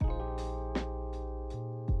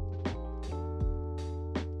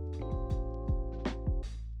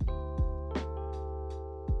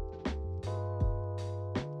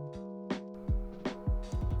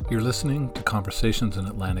You're listening to Conversations in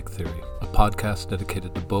Atlantic Theory, a podcast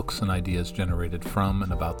dedicated to books and ideas generated from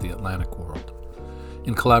and about the Atlantic world.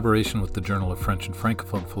 In collaboration with the Journal of French and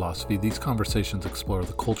Francophone Philosophy, these conversations explore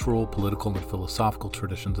the cultural, political, and philosophical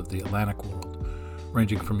traditions of the Atlantic world,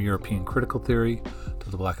 ranging from European critical theory to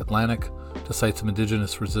the Black Atlantic to sites of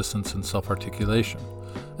indigenous resistance and self-articulation,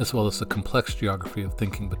 as well as the complex geography of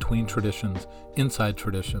thinking between traditions, inside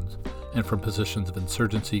traditions, and from positions of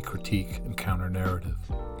insurgency, critique, and counter-narrative.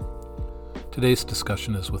 Today's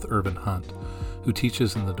discussion is with Irvin Hunt, who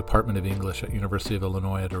teaches in the Department of English at University of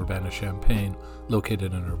Illinois at Urbana-Champaign,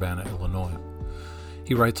 located in Urbana, Illinois.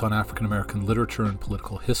 He writes on African American literature and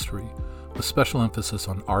political history, with special emphasis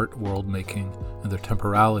on art, world-making, and their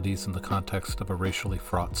temporalities in the context of a racially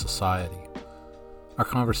fraught society. Our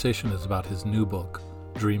conversation is about his new book,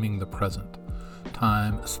 Dreaming the Present: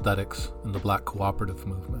 Time, Aesthetics, and the Black Cooperative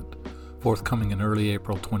Movement, forthcoming in early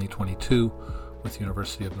April 2022 with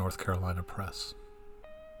University of North Carolina Press.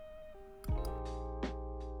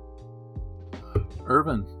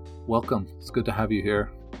 Irvin, welcome. It's good to have you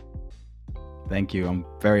here. Thank you. I'm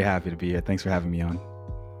very happy to be here. Thanks for having me on.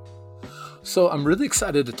 So I'm really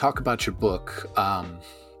excited to talk about your book. I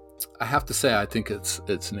have to say, I think it's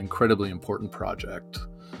an incredibly important project.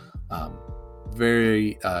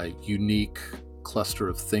 Very unique cluster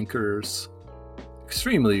of thinkers,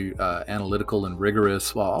 extremely analytical and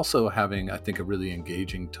rigorous, while also having, I think, a really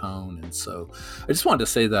engaging tone. And so I just wanted to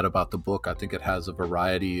say that about the book. I think it has a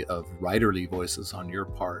variety of writerly voices on your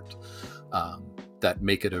part that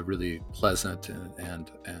make it a really pleasant and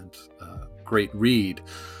great read.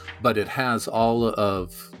 But it has all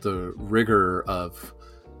of the rigor of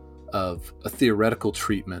a theoretical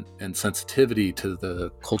treatment and sensitivity to the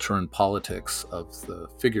culture and politics of the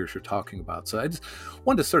figures you're talking about. So I just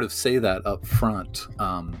wanted to sort of say that up front,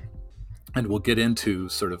 and we'll get into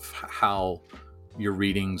sort of how your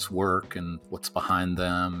readings work and what's behind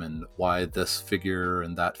them and why this figure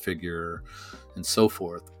and that figure and so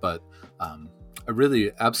forth. But I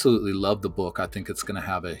really absolutely love the book. I think it's going to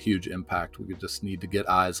have a huge impact. We just need to get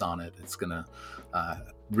eyes on it. It's going to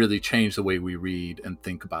really change the way we read and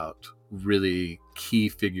think about really key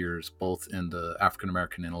figures, both in the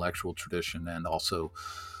African-American intellectual tradition and also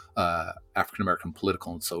African-American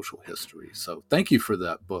political and social history. So thank you for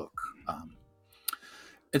that book.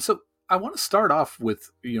 And so I want to start off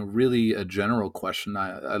with, really a general question.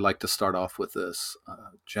 I like to start off with this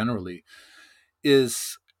generally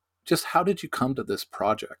is just how did you come to this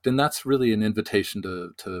project? And that's really an invitation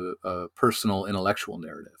to a personal intellectual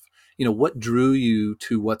narrative. What drew you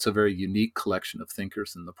to what's a very unique collection of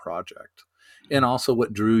thinkers in the project? And also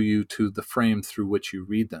what drew you to the frame through which you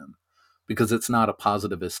read them? Because it's not a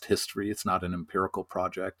positivist history. It's not an empirical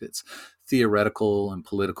project. It's theoretical and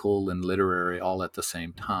political and literary all at the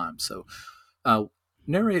same time. So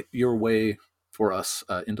narrate your way for us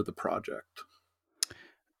into the project.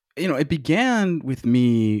 It began with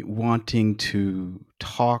me wanting to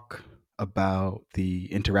talk about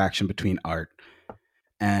the interaction between art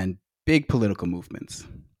and big political movements.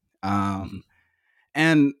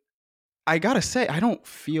 And I gotta say, I don't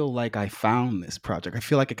feel like I found this project. I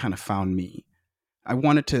feel like it kind of found me.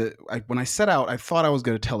 When I set out, I thought I was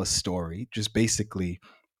going to tell a story, just basically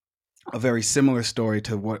a very similar story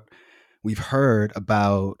to what we've heard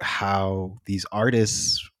about how these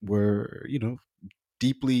artists were,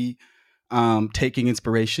 deeply taking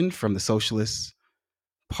inspiration from the socialist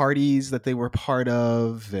parties that they were part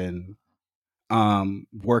of and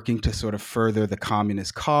working to sort of further the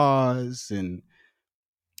communist cause. And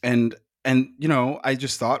I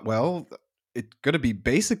just thought, well, it's going to be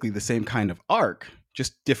basically the same kind of arc,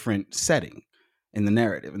 just different setting in the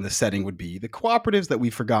narrative. And the setting would be the cooperatives that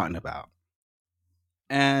we've forgotten about.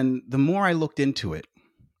 And the more I looked into it,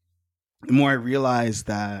 the more I realized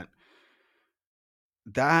that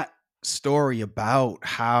story about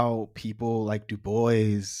how people like Du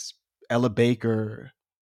Bois, Ella Baker,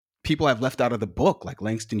 people I've left out of the book, like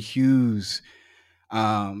Langston Hughes,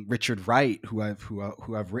 Richard Wright, who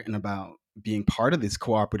I've written about being part of this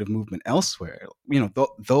cooperative movement elsewhere.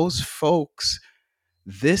 Those folks,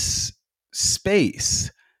 this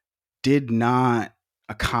space did not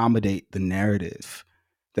accommodate the narrative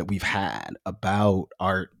that we've had about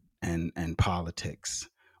art and politics,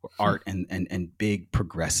 or art and big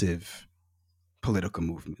progressive political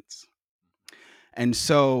movements. And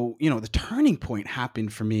so, the turning point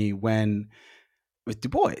happened for me with Du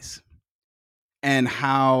Bois, and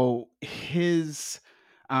how his,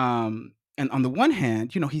 and on the one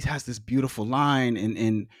hand, he has this beautiful line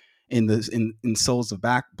in Souls of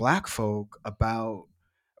Black Folk about,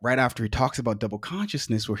 right after he talks about double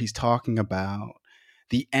consciousness, where he's talking about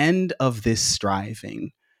the end of this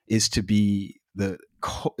striving is to be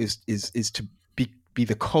is to be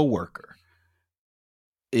the coworker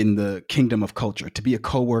in the kingdom of culture, to be a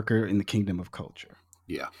coworker in the kingdom of culture.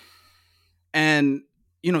 Yeah. And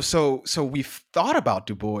so we've thought about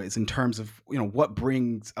Du Bois in terms of what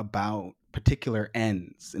brings about particular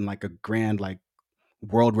ends in like a grand like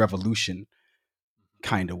world revolution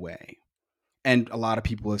kind of way. And a lot of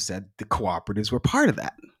people have said the cooperatives were part of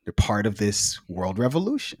that. They're part of this world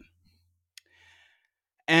revolution.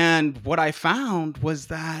 And what I found was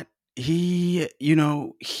that he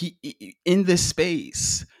in this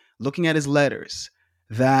space, looking at his letters,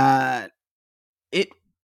 that it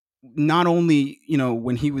not only,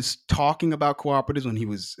 when he was talking about cooperatives, when he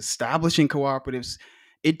was establishing cooperatives,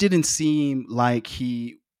 it didn't seem like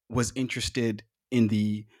he was interested in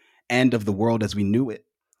the end of the world as we knew it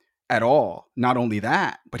at all. Not only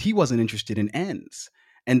that, but he wasn't interested in ends.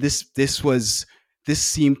 And this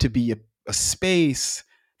seemed to be a space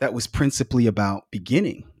that was principally about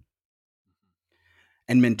beginning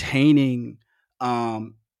and maintaining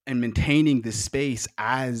this space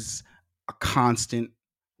as a constant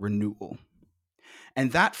renewal.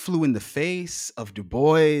 And that flew in the face of Du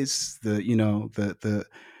Bois, the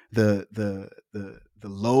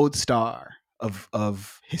lodestar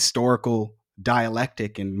of historical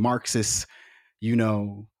dialectic and Marxist,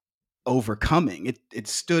 overcoming.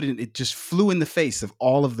 It just flew in the face of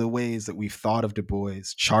all of the ways that we've thought of Du Bois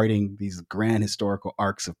charting these grand historical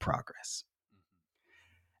arcs of progress.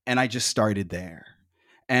 And I just started there.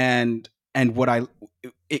 And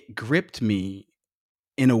it gripped me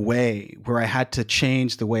in a way where I had to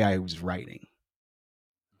change the way I was writing.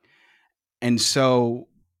 And so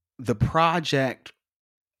the project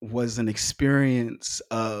was an experience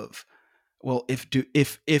of, well,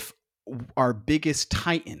 if our biggest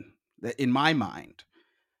titan in my mind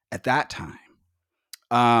at that time,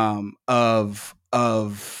 of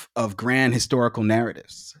grand historical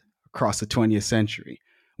narratives across the 20th century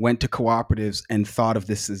went to cooperatives and thought of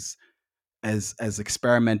this as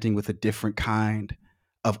experimenting with a different kind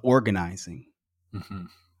of organizing, Mm-hmm.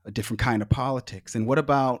 a different kind of politics. And what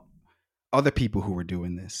about other people who were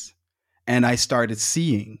doing this? And I started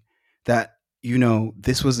seeing that,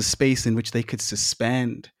 this was a space in which they could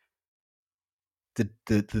suspend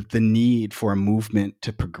the need for a movement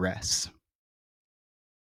to progress.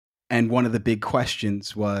 And one of the big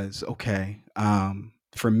questions was, okay,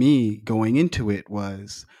 for me going into it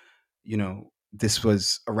was, this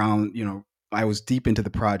was around, I was deep into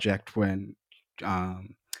the project when,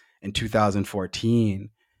 in 2014,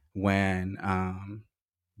 when,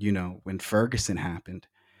 when Ferguson happened,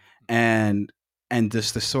 and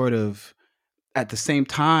just the sort of, at the same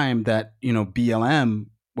time that, BLM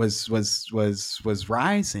was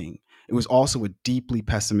rising, it was also a deeply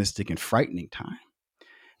pessimistic and frightening time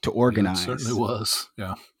to Yeah, it certainly organize. was.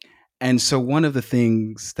 Yeah. And so one of the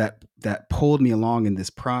things that pulled me along in this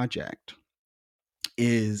project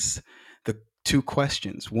is the two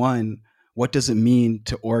questions. One, what does it mean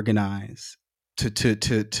to organize,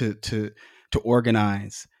 to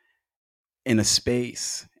organize in a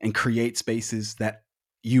space and create spaces that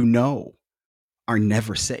are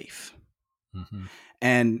never safe? Mm-hmm.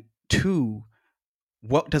 And two,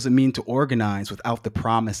 what does it mean to organize without the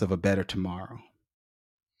promise of a better tomorrow?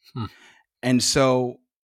 Hmm. And so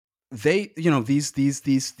they, these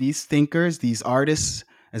thinkers, these artists,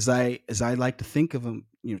 as I like to think of them,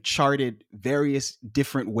 charted various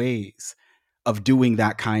different ways of doing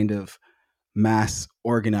that kind of mass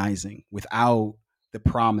organizing without the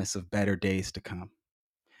promise of better days to come.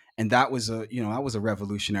 And that was a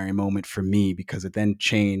revolutionary moment for me, because it then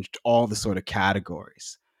changed all the sort of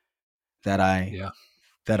categories that I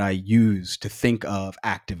Yeah. use to think of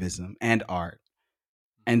activism and art.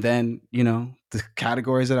 And then, the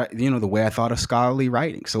categories that the way I thought of scholarly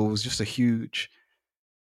writing. So it was just a huge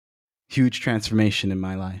transformation in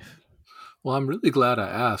my life. Well, I'm really glad I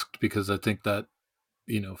asked, because I think that,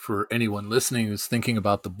 for anyone listening who's thinking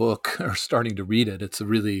about the book or starting to read it, it's a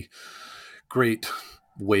really great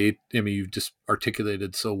way. I mean, you've just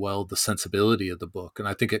articulated so well the sensibility of the book. And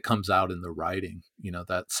I think it comes out in the writing,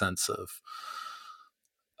 that sense of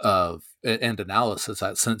and analysis,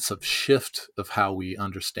 that sense of shift of how we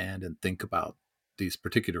understand and think about these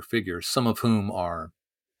particular figures, some of whom are,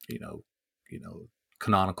 you know, you know,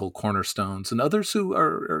 canonical cornerstones, and others who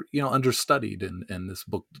are understudied. And this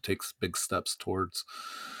book takes big steps towards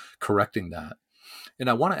correcting that. And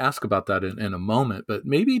I want to ask about that in a moment, but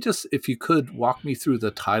maybe just if you could walk me through the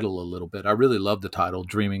title a little bit. I really love the title,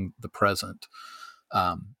 Dreaming the Present.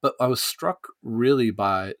 But I was struck really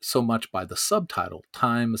by so much by the subtitle,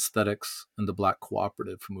 Time, Aesthetics, and the Black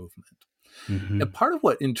Cooperative Movement. And Mm-hmm. part of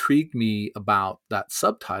what intrigued me about that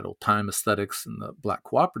subtitle, Time, Aesthetics, and the Black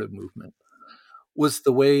Cooperative Movement, was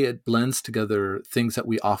the way it blends together things that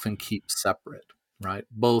we often keep separate, right?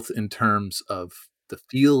 Both in terms of the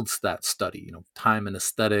fields that study, time and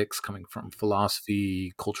aesthetics coming from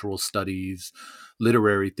philosophy, cultural studies,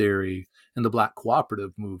 literary theory, and the Black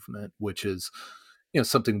Cooperative Movement, which is,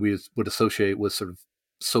 something we would associate with sort of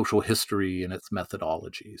social history and its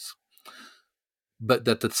methodologies. But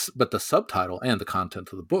the subtitle and the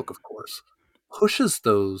content of the book, of course, pushes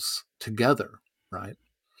those together, right?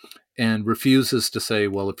 And refuses to say,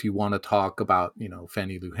 well, if you want to talk about,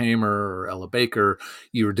 Fannie Lou Hamer or Ella Baker,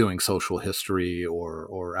 you're doing social history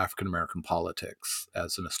or African American politics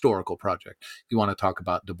as an historical project. You want to talk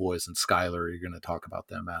about Du Bois and Schuyler, you're going to talk about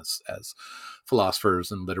them as philosophers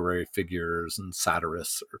and literary figures and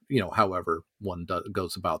satirists, or, however one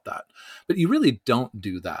goes about that. But you really don't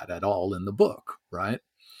do that at all in the book, right?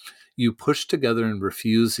 You push together and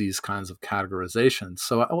refuse these kinds of categorizations.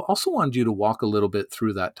 So I also wanted you to walk a little bit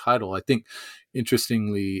through that title. I think,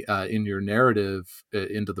 interestingly, in your narrative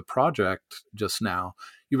into the project just now,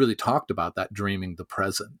 you really talked about that dreaming the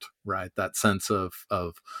present, right? That sense of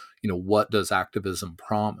what does activism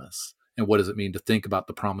promise? And what does it mean to think about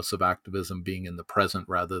the promise of activism being in the present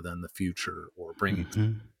rather than the future, or bringing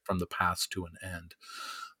Mm-hmm. from the past to an end?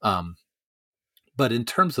 Um, but in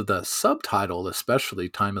terms of the subtitle, especially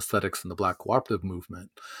Time, Aesthetics, and the Black Cooperative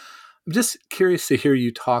Movement, I'm just curious to hear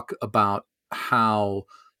you talk about how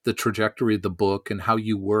the trajectory of the book and how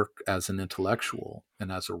you work as an intellectual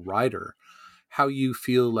and as a writer, how you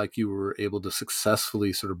feel like you were able to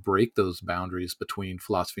successfully sort of break those boundaries between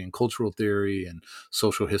philosophy and cultural theory and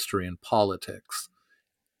social history and politics.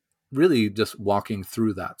 Really just walking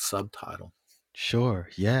through that subtitle. Sure.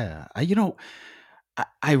 Yeah.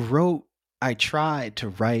 I wrote, I tried to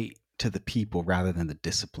write to the people rather than the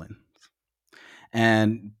discipline.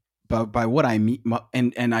 And but by what I mean,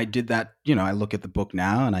 and I did that, I look at the book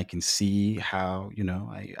now and I can see how,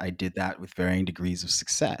 I did that with varying degrees of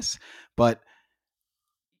success. But,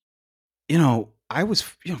 I was,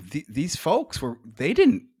 these folks they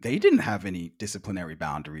didn't have any disciplinary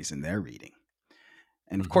boundaries in their reading.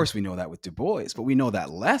 And of Mm-hmm. course, we know that with Du Bois, but we know that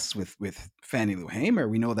less with Fannie Lou Hamer.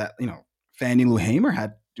 We know that Fannie Lou Hamer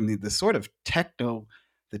had, the sort of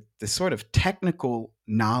the sort of technical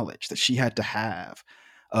knowledge that she had to have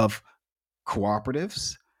of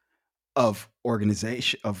cooperatives, of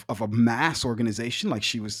organization, of a mass organization, like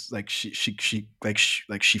she was like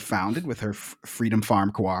she founded with her Freedom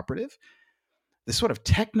Farm Cooperative. The sort of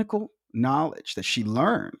technical knowledge that she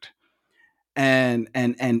learned, and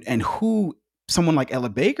who someone like Ella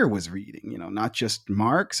Baker was reading, not just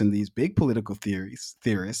Marx and these big political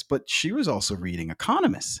theorists, but she was also reading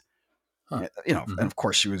economists, Huh. and Mm-hmm. of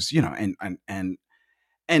course she was,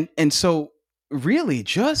 and so really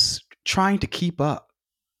just trying to keep up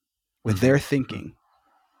with Mm-hmm. their Mm-hmm. thinking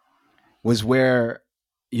was where,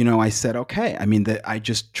 I said, okay, I mean, that I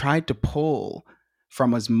just tried to pull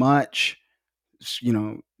from as much, you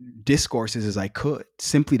know, discourses as I could,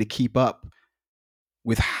 simply to keep up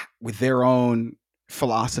with their own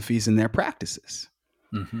philosophies and their practices.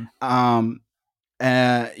 Mm-hmm. Um,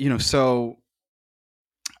 so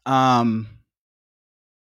um,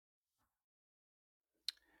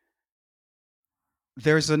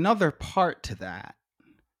 there's another part to that.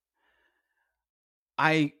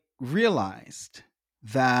 I realized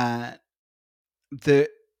that the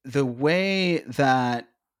the way that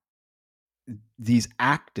these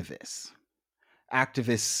activists,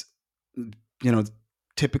 you know,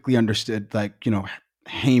 typically understood, like,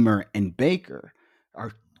 Hamer and Baker,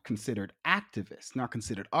 are considered activists, not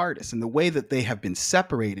considered artists. And the way that they have been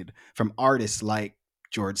separated from artists like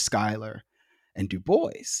George Schuyler and Du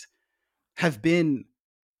Bois have been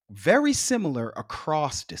very similar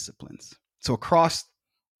across disciplines. So across,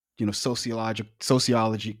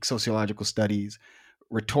 sociological studies,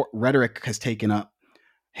 rhetoric has taken up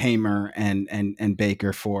Hamer and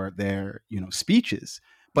Baker for their, speeches,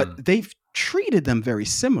 but Mm. they've treated them very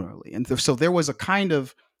similarly, and so there was a kind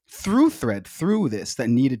of through thread through this that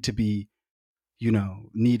needed to be,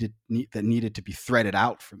 that needed to be threaded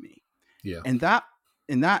out for me, Yeah. and that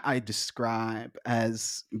I describe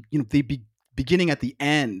as, the beginning at the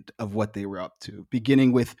end of what they were up to,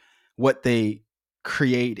 beginning with what they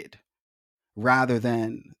created rather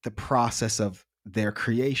than the process of their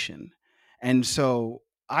creation. And so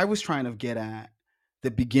I was trying to get at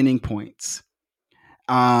the beginning points.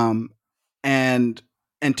 Um, and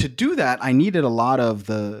to do that, I needed a lot of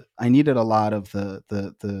the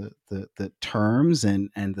terms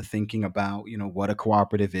and the thinking about, what a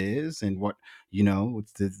cooperative is, and what,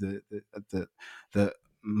 it's the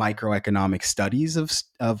microeconomic studies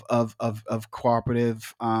of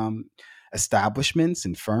cooperative establishments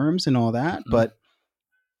and firms and all that. Hmm. But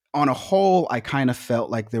on a whole, I kind of felt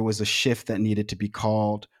like there was a shift that needed to be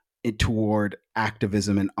called it toward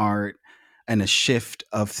activism and art, and a shift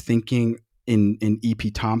of thinking in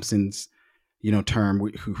E.P. Thompson's term,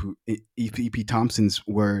 who E.P. Thompson's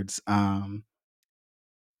words. How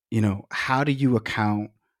do you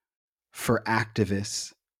account for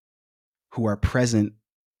activists who are present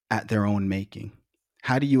at their own making?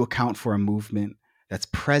 How do you account for a movement that's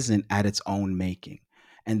present at its own making?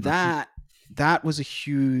 And Hmm. that was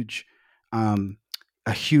um,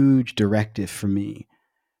 a huge directive for me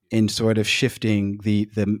in sort of shifting the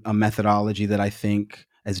a methodology that I think,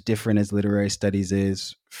 as different as literary studies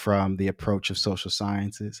is from the approach of social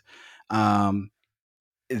sciences, um,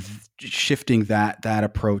 shifting that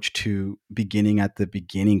approach to beginning at the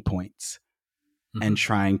beginning points Hmm. and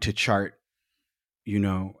trying to chart, you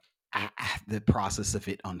know, the process of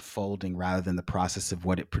it unfolding rather than the process of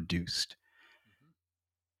what it produced.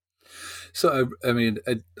 So I mean,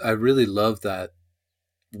 I really love that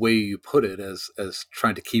way you put it, as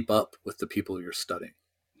trying to keep up with the people you're studying,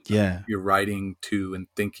 right? Yeah, You're writing to and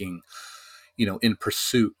thinking, in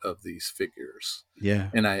pursuit of these figures. yeah,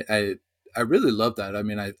 And I really love that. I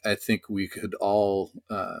mean, I think we could all,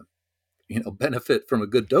 benefit from a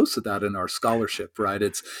good dose of that in our scholarship, right?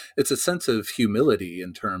 It's a sense of humility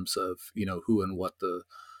in terms of, who and what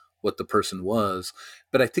the person was.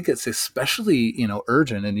 But I think it's especially,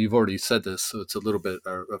 urgent, and you've already said this, so it's a little bit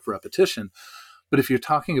of repetition. But if you're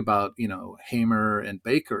talking about, Hamer and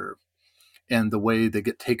Baker and the way they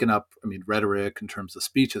get taken up, I mean, rhetoric in terms of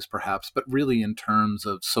speeches, perhaps, but really in terms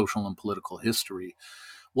of social and political history,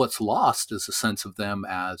 what's lost is a sense of them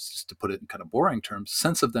as, just to put it in kind of boring terms,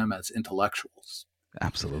 sense of them as intellectuals.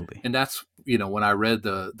 absolutely. And that's, when I read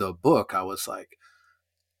the book, I was like,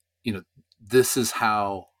 this is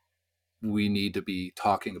how we need to be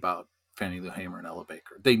talking about Fannie Lou Hamer and Ella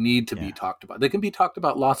Baker. They need to be Yeah, talked about. They can be talked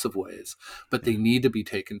about lots of ways, but yeah, they need to be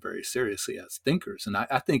taken very seriously as thinkers. And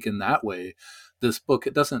I think in that way, this book,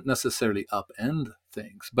 it doesn't necessarily upend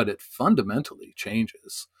things, but it fundamentally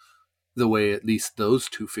changes the way at least those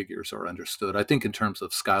two figures are understood. I think in terms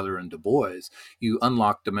of Schuyler and Du Bois, you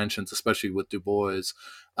unlock dimensions, especially with Du Bois,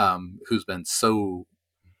 who's been so,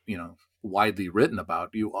 widely written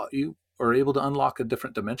about. You are able to unlock a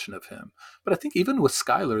different dimension of him. But I think even with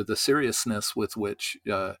Schuyler, the seriousness with which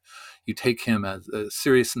you take him as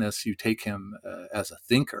as a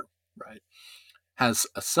thinker, right, has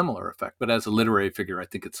a similar effect. But as a literary figure, I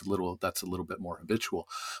think that's a little bit more habitual.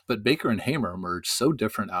 But Baker and Hamer emerged so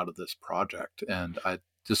different out of this project, and I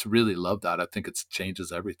just really love that. I think it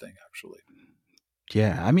changes everything, actually.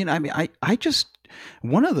 yeah. I just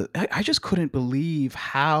I just couldn't believe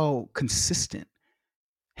how consistent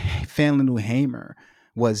Fannie Lou Hamer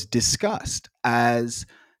was discussed as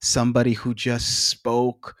somebody who just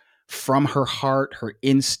spoke from her heart, her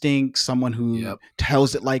instinct, someone who Yep.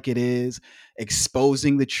 tells it like it is,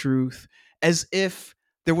 exposing the truth, as if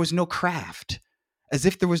there was no craft, as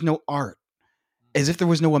if there was no art, as if there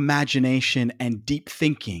was no imagination and deep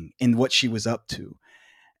thinking in what she was up to.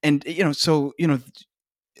 And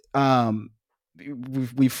um,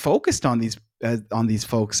 we've focused on these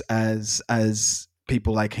folks as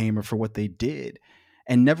people like Hamer for what they did,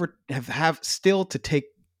 and never have still to take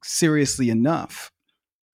seriously enough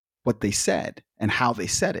what they said and how they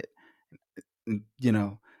said it, you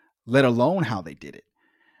know, let alone how they did it.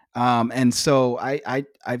 And so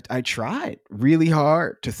I tried really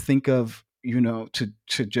hard to think of,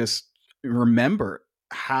 to just remember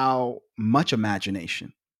how much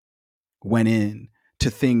imagination went in to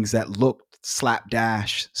things that looked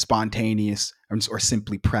slapdash, spontaneous, or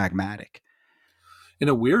simply pragmatic. In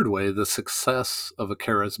a weird way, the success of a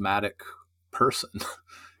charismatic person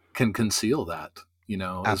can conceal that,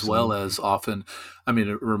 as well Absolutely. as often. I mean,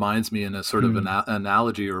 it reminds me in a sort of Hmm.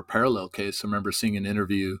 analogy or parallel case. I remember seeing an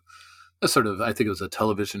interview, I think it was a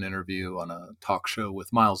television interview on a talk show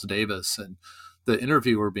with Miles Davis, and the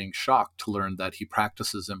interviewer being shocked to learn that he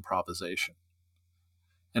practices improvisation.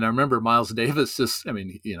 And I remember Miles Davis I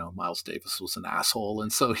mean, Miles Davis was an asshole.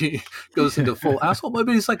 And so he goes into full asshole mode,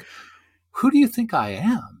 but he's like, who do you think I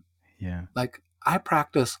am? Yeah. Like, I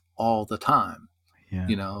practice all the time, Yeah.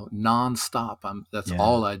 nonstop. That's Yeah.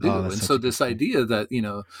 all I Oh, do. that's And so such a good this point. idea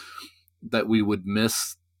that, that we would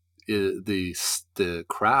miss the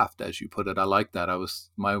craft, as you put it, I like that.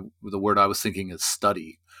 The word I was thinking is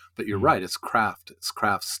study, but you're Mm. right. It's craft,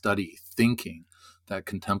 study, thinking, that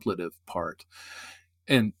contemplative part.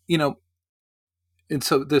 And, and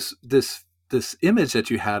so this this image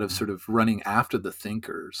that you had of sort of running after the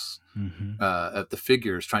thinkers, Mm-hmm. of the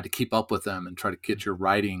figures, trying to keep up with them and try to get your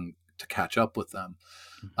writing to catch up with them,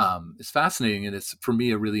 is fascinating. And it's, for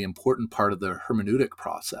me, a really important part of the hermeneutic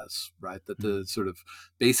process, right? That the sort of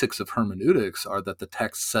basics of hermeneutics are that the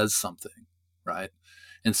text says something, right?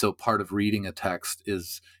 And so part of reading a text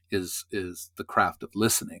is the craft of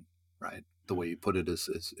listening, right? The way you put it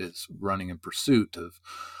is running in pursuit of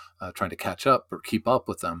trying to catch up or keep up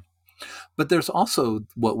with them. But there's also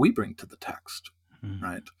what we bring to the text,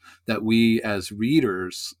 right? That we as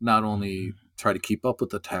readers not only try to keep up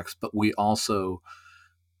with the text, but we also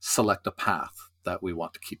select a path that we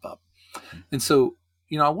want to keep up. And so,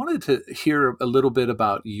 I wanted to hear a little bit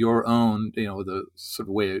about your own, the sort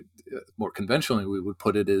of way, more conventionally we would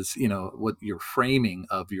put it is, what your framing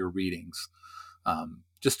of your readings,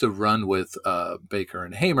 just to run with Baker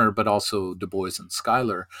and Hamer, but also Du Bois and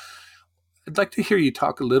Schuyler. I'd like to hear you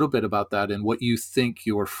talk a little bit about that and what you think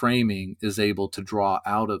your framing is able to draw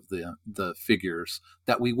out of the figures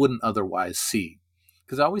that we wouldn't otherwise see.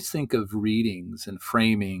 Because I always think of readings and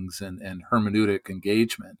framings and hermeneutic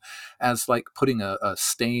engagement as like putting a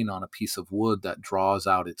stain on a piece of wood that draws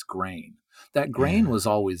out its grain. That grain was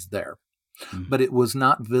always there, but it was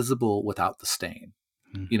not visible without the stain.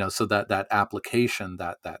 So that application,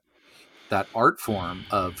 that art form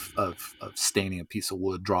of staining a piece of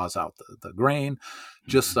wood draws out the grain,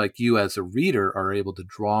 just like you as a reader are able to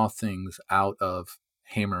draw things out of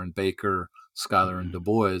Hamer and Baker, Schuyler and Du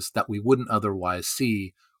Bois that we wouldn't otherwise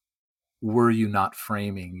see were you not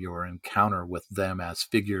framing your encounter with them as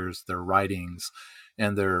figures, their writings,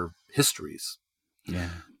 and their histories. Yeah.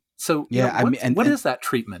 So, yeah, what is that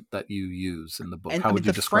treatment that you use in the book? How would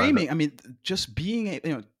you describe framing, it? Just being,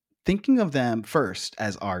 thinking of them first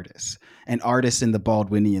as artists, and artists in the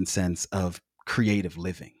Baldwinian sense of creative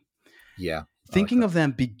living. Yeah. Thinking of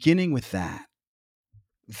them beginning with that,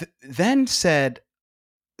 then said,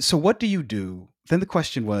 so what do you do? Then the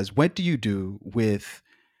question was, what do you do with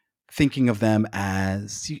thinking of them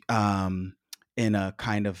as in a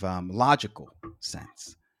kind of logical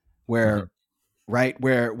sense, where right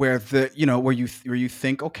where the where you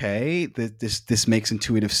think, okay, this makes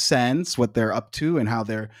intuitive sense what they're up to and how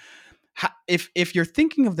they're if you're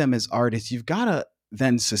thinking of them as artists, you've got to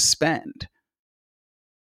then suspend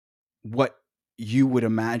what you would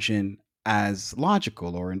imagine as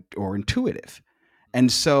logical or intuitive. And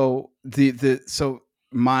so so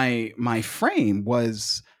my frame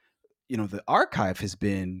was, the archive has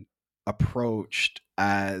been approached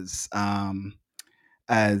as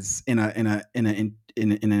in an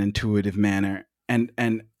intuitive manner, and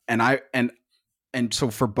so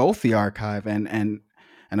for both the archive and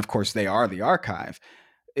of course they are the archive,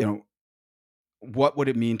 what would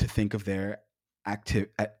it mean to think of their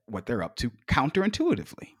what they're up to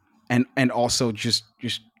counterintuitively, and also just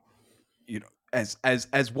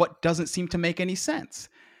as what doesn't seem to make any sense.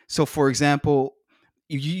 So for example,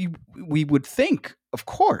 we would think, of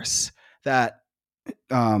course, that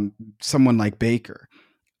someone like Baker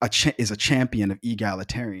is a champion of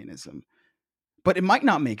egalitarianism, but it might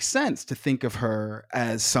not make sense to think of her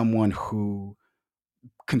as someone who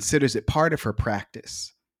considers it part of her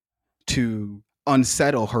practice to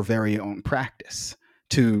unsettle her very own practice,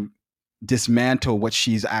 to dismantle what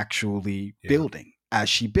she's actually building as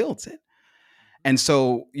she builds it. And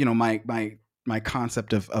so, my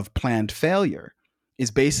concept of planned failure is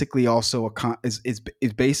basically also is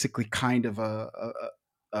basically kind of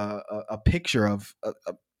a picture of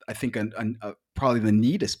I think probably the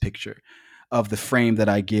neatest picture of the frame that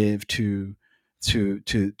I give to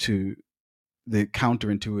the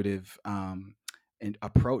counterintuitive and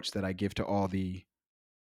approach that I give to all the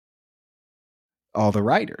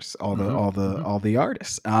writers, all the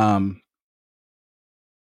artists.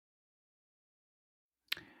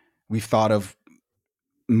 We've thought of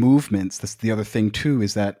movements. That's the other thing too,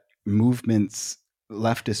 is that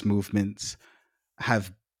leftist movements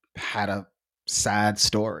have had a sad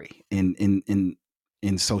story in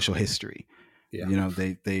social history.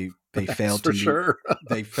 They failed to meet. Sure.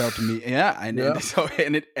 They failed to meet. Yeah, and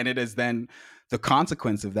it is then the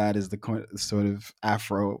consequence of that is the sort of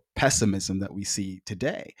Afro pessimism that we see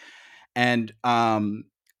today, and the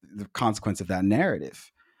consequence of that narrative,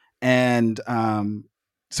 and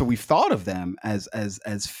so we've thought of them as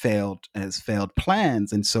failed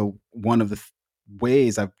plans, and so one of the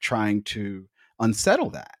ways I'm trying to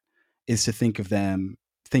unsettle that is to think of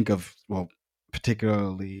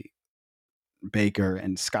particularly Baker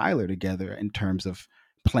and Schuyler together in terms of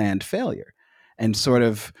planned failure, and sort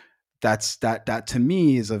of that to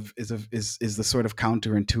me is the sort of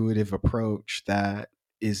counterintuitive approach that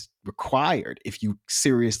is required if you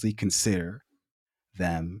seriously consider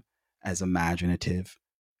them as imaginative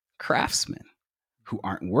craftsmen who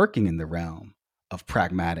aren't working in the realm of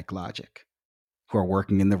pragmatic logic, who are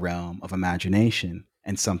working in the realm of imagination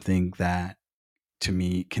and something that to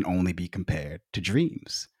me can only be compared to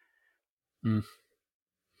dreams. Mm.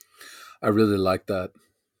 I really like that.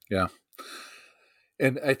 Yeah.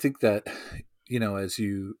 And I think that, as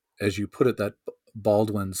you put it, that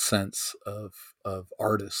Baldwin sense of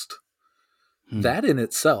artist, Hmm. that in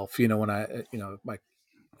itself, when my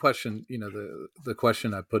question, the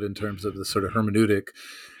question I put in terms of the sort of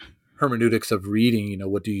hermeneutics of reading,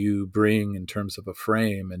 what do you bring in terms of a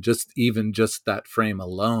frame, and just that frame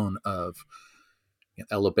alone of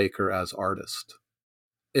Ella Baker as artist,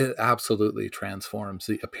 it absolutely transforms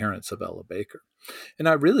the appearance of Ella Baker. And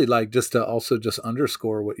I really like, just to also just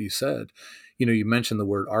underscore what you said, you mentioned the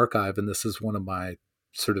word archive, and this is one of my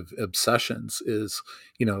sort of obsessions is,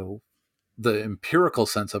 the empirical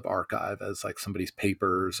sense of archive as like somebody's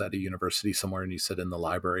papers at a university somewhere, and you sit in the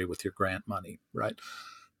library with your grant money, right?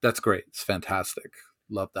 That's great. It's fantastic.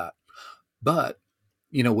 Love that. But,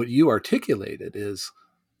 what you articulated is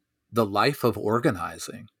the life of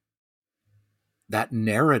organizing. That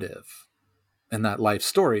narrative and that life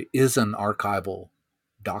story is an archival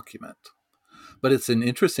document. But it's an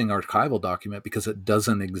interesting archival document because it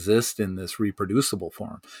doesn't exist in this reproducible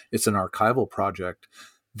form. It's an archival project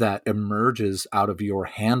that emerges out of your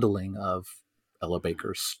handling of Ella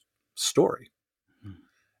Baker's story.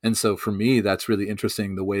 And so for me, that's really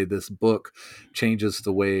interesting, the way this book changes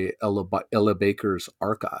the way Ella Baker's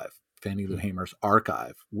archive, Fannie Lou Hamer's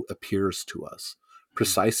archive, appears to us,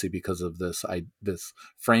 precisely because of this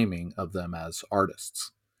framing of them as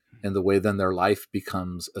artists, and the way then their life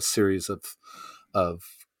becomes a series of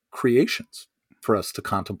creations for us to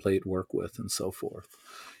contemplate, work with, and so forth.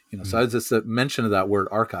 So I just mention of that word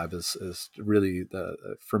archive is really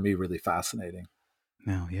for me really fascinating.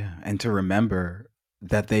 No, yeah. And to remember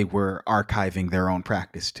that they were archiving their own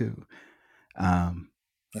practice too. Um,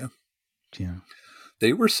 Yeah. you know.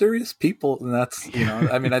 They were serious people, and that's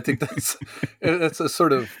I mean, I think that's a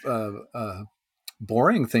sort of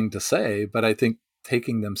boring thing to say, but I think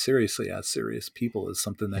taking them seriously as serious people is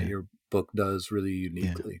something that Yeah. your book does really Yeah.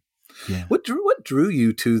 uniquely. Yeah. What drew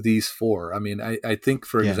you to these four? I mean, I think,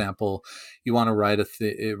 for Yeah. example, you want to write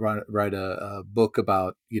a book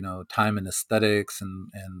about time and aesthetics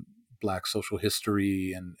and Black social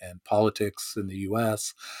history and politics in the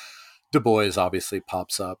U.S. Du Bois obviously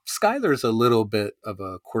pops up. Schuyler's a little bit of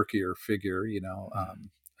a quirkier figure,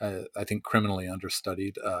 I think criminally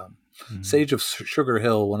understudied. Mm. Sage of Sugar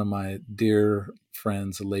Hill, one of my dear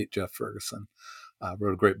friends, the late Jeff Ferguson,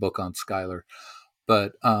 wrote a great book on Schuyler.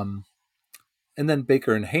 But and then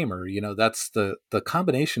Baker and Hamer, that's the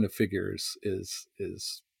combination of figures is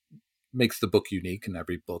makes the book unique. In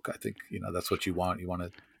every book, I think that's what you want. You want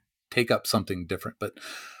to take up something different. But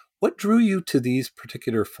what drew you to these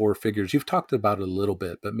particular four figures? You've talked about it a little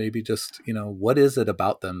bit, but maybe just what is it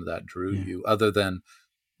about them that drew Yeah. you, other than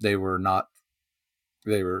they were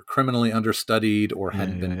criminally understudied or Yeah,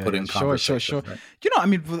 hadn't yeah, been yeah, put yeah. in Sure, sure, conversation, sure. right? I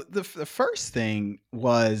mean, the first thing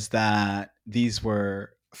was that these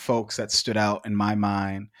were folks that stood out in my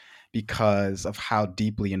mind because of how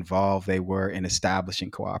deeply involved they were in establishing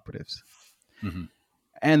cooperatives. Mm-hmm.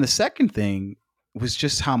 And the second thing was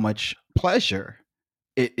just how much pleasure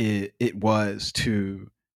it was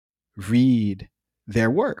to read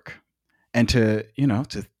their work and to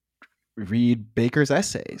read Baker's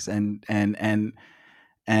essays and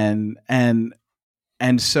and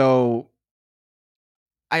so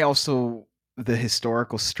I also, the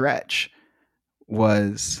historical stretch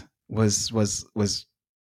was was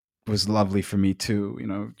lovely for me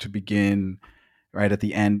too. To begin right at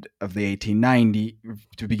the end of the 1890,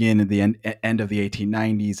 to begin at the end of the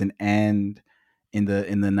 1890s and end in the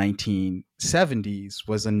 1970s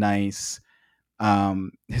was a nice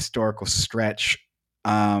historical stretch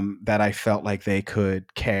that I felt like they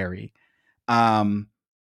could carry. Um,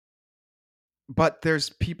 but there's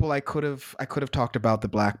people I could have talked about: the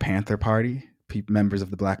Black Panther Party, members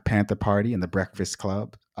of the Black Panther Party and the Breakfast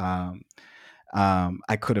Club. I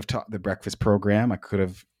could have talked the Breakfast Program. I could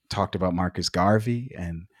have talked about Marcus Garvey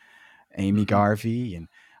and Amy Mm-hmm. Garvey, and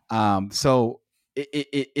so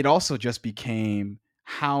it also just became,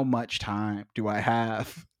 how much time do I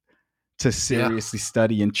have to Yeah. seriously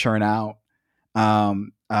study and churn out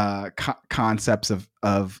concepts of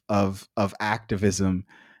activism,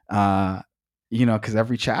 because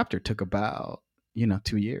every chapter took about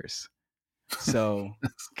 2 years. So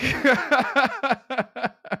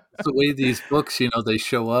the way these books, they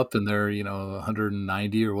show up and they're,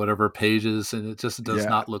 190 or whatever pages, and it just does Yeah.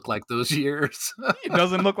 not look like those years. It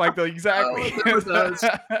doesn't look like the Oh, exactly. it never does.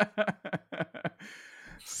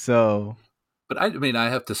 So But I mean, I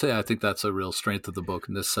have to say, I think that's a real strength of the book,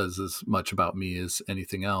 and this says as much about me as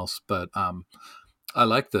anything else. But I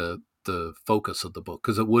like the focus of the book,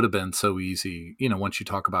 because it would have been so easy, once you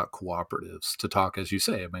talk about cooperatives, to talk, as you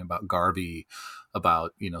say, I mean, about Garvey,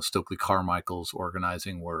 about Stokely Carmichael's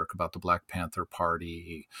organizing work, about the Black Panther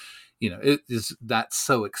Party. It is that's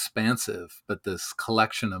so expansive, but this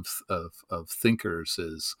collection of thinkers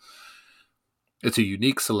it's a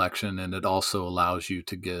unique selection, and it also allows you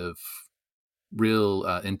to give real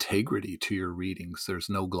integrity to your readings. There's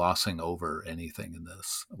no glossing over anything in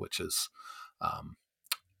this, which is um,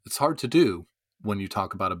 it's hard to do when you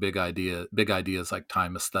talk about big ideas like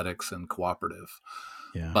time aesthetics and cooperative.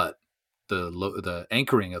 yeah. But the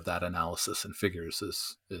anchoring of that analysis and figures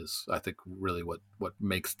is I think really what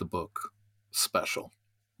makes the book special,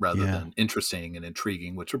 rather Yeah. than interesting and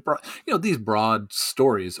intriguing, which are these broad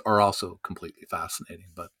stories are also completely fascinating.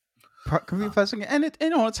 But And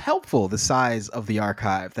it's helpful, the size of the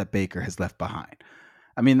archive that Baker has left behind.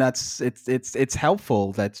 I mean, it's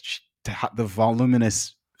helpful that the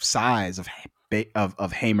voluminous size of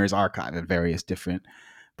Hamer's archive at various different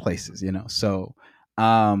places. So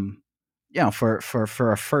for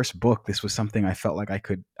a first book, this was something I felt like I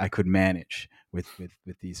could manage with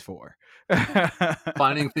these four.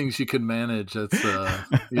 finding things you can manage, that's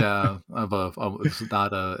yeah, it's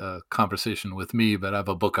not a conversation with me, but I have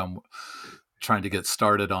a book I'm trying to get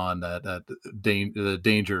started on that the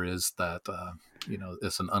danger is that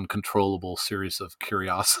it's an uncontrollable series of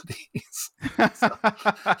curiosities. So,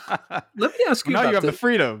 let me ask you Now you about have the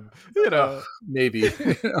freedom, maybe.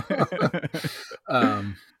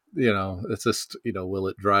 um it's just, will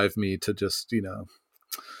it drive me to just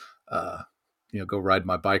uh go ride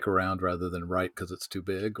my bike around rather than write because it's too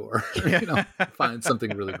big, or find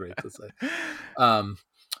something really great to say. um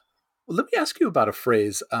let me ask you about a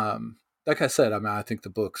phrase. Like I said, I mean, I think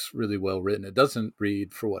the book's really well written. It doesn't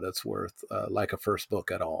read, for what it's worth, like a first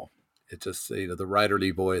book at all. It just, the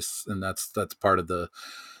writerly voice, and that's part of the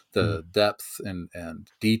depth and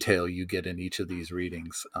detail you get in each of these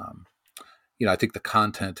readings. I think the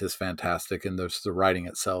content is fantastic, and the writing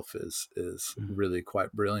itself is really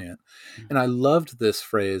quite brilliant. And I loved this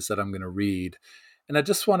phrase that I'm going to read, and I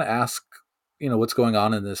just want to ask, what's going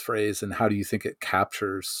on in this phrase, and how do you think it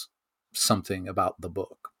captures something about the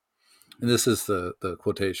book? And this is the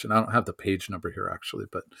quotation. I don't have the page number here, actually,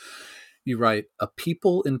 but you write, "A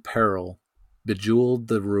people in peril bejeweled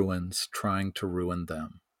the ruins trying to ruin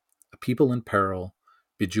them. A people in peril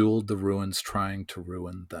bejeweled the ruins trying to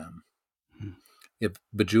ruin them." If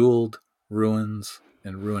bejeweled, ruins,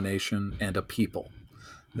 and ruination, and a people.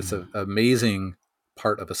 It's an amazing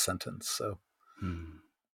part of a sentence. So,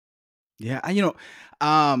 yeah, I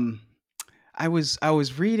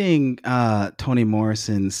was reading Toni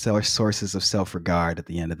Morrison's Sources of Self-Regard at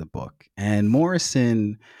the end of the book, and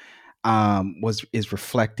Morrison is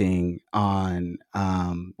reflecting on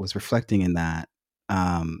in that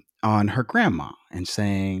on her grandma, and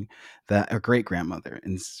saying that her great grandmother,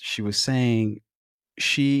 and she was saying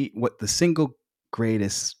what the single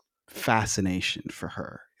greatest fascination for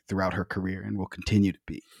her throughout her career, and will continue to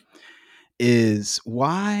be, is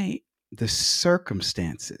why the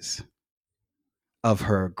circumstances of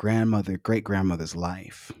her great grandmother's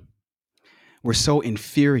life were so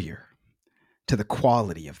inferior to the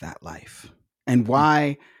quality of that life, and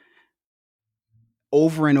why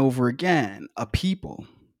over and over again a people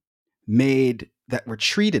that were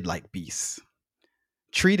treated like beasts,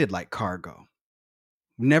 treated like cargo,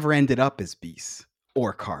 never ended up as beasts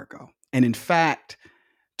or cargo, and in fact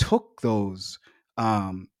took those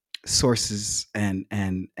sources and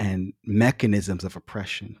mechanisms of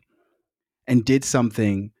oppression and did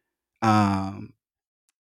something.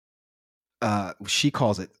 She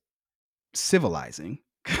calls it civilizing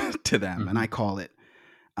to them, and I call it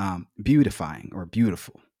beautifying or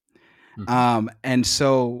beautiful. And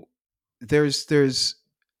so there's,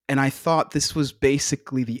 and I thought this was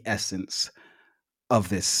basically the essence of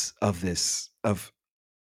this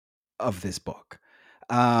book,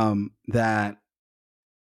 that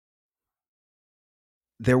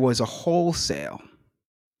there was a wholesale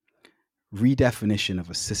redefinition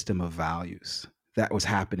of a system of values that was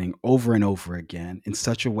happening over and over again, in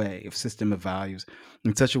such a way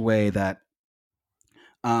that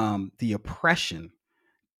the oppression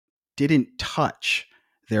didn't touch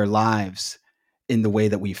their lives in the way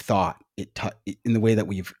that we've thought in the way that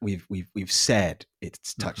we've said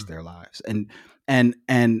it's touched their lives, and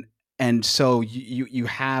and so you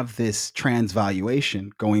have this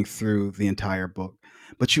transvaluation going through the entire book,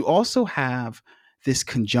 but you also have this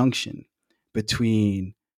conjunction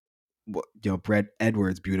between what Brett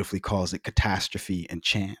Edwards beautifully calls it catastrophe and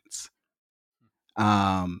chance.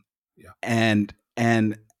 Um, Yeah. and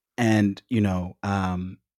and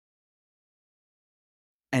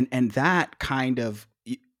that kind of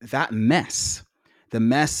that mess, the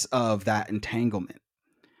mess of that entanglement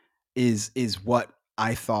is what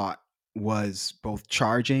I thought was both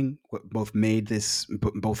charging, what both made this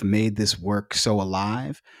work so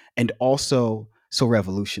alive and also so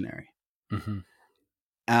revolutionary. Mm-hmm.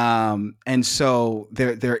 And so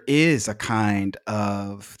there is a kind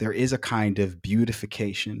of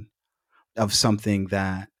beautification of something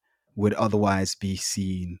that would otherwise be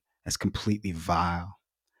seen as completely vile.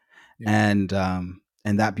 Yeah.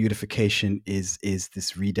 And that beautification is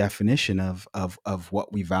this redefinition of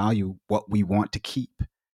what we value, what we want to keep,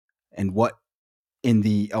 and what in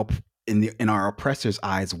our oppressors'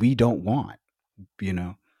 eyes we don't want, you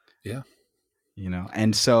know. Yeah.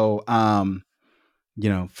 And so from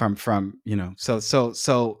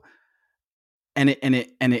so and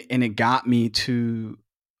it got me to,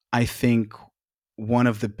 I think, one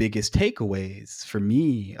of the biggest takeaways for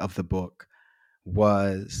me of the book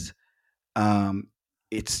was, um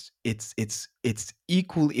it's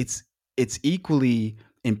equally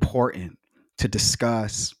important to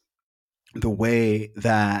discuss the way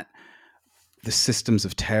that the systems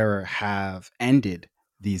of terror have ended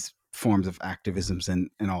these forms of activisms and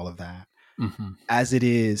all of that, Mm-hmm. as it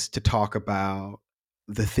is to talk about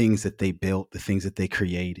the things that they built, the things that they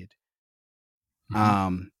created, Mm-hmm.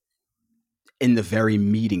 um, in the very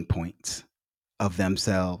meeting points of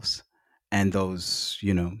themselves and those,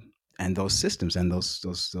 and those systems and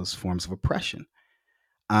those forms of oppression.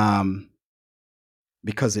 Um,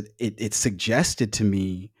 because it suggested to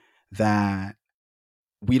me that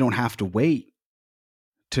we don't have to wait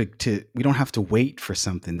we don't have to wait for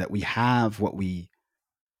something, that we have what we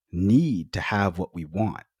need to have what we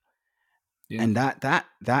want. Yeah. And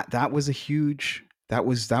that was a huge, that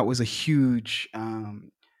was a huge,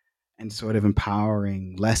 and sort of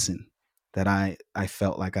empowering lesson that I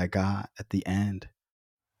felt like I got at the end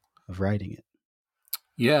of writing it.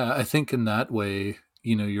 Yeah, I think in that way,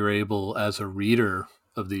 you're able as a reader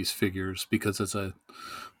of these figures, because as I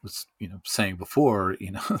was, saying before,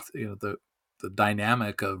 the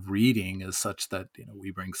dynamic of reading is such that,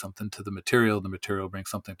 we bring something to the material brings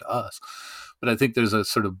something to us. But I think there's a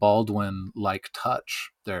sort of Baldwin-like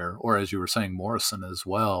touch there, or as you were saying, Morrison as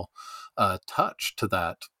well, touch to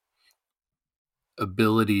that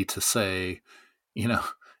ability to say, you know,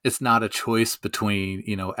 it's not a choice between,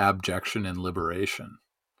 abjection and liberation.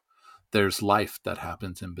 There's life that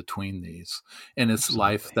happens in between these. And it's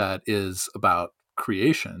life Absolutely. that is about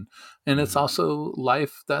creation. And it's Mm-hmm. also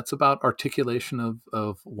life that's about articulation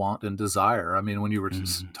of want and desire. I mean, when you were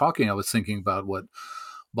just Mm-hmm. talking, I was thinking about what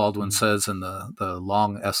Baldwin Mm-hmm. says in the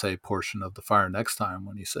long essay portion of The Fire Next Time,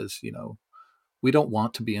 when he says, we don't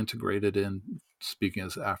want to be integrated in, speaking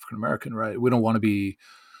as African American, right? We don't want to be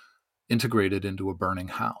integrated into a burning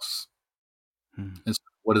house. Mm-hmm. And so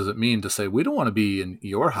what does it mean to say we don't want to be in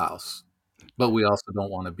your house, but we also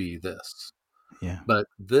don't want to be this? Yeah. But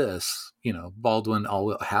this, Baldwin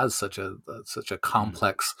has such a Mm-hmm.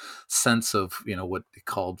 complex sense of, what he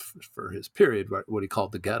called for his period, right, what he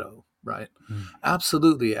called the ghetto, right?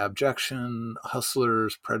 Absolutely abjection,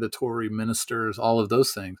 hustlers, predatory ministers, all of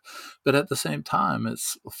those things. But at the same time,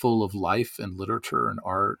 it's full of life and literature and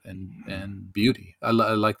art and beauty. I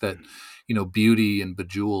like that, beauty and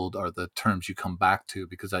bejeweled are the terms you come back to,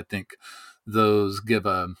 because I think those give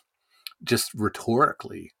a, just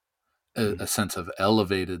rhetorically, a sense of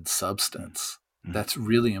elevated substance that's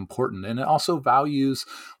really important. And it also values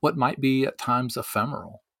what might be at times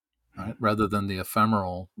ephemeral, right? Rather than the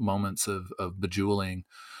ephemeral moments of bejeweling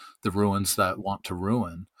the ruins that want to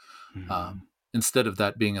ruin. Um, Instead of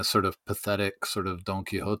that being a sort of pathetic, sort of Don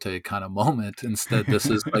Quixote kind of moment, instead, this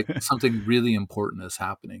is like something really important is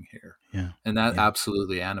happening here. Yeah. And that Yeah.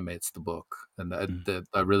 absolutely animates the book. And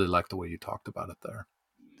I really like the way you talked about it there.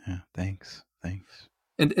 Yeah. Thanks. Thanks.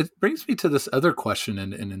 And it brings me to this other question,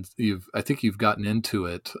 and I think you've gotten into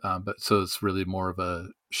it, but so it's really more of a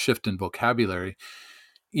shift in vocabulary.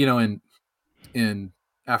 In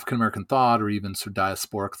African American thought, or even sort of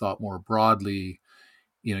diasporic thought more broadly,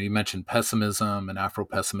 you mentioned pessimism and Afro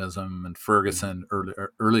pessimism and Ferguson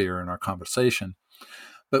earlier in our conversation,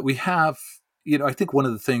 but we have, I think one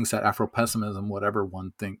of the things that Afro pessimism, whatever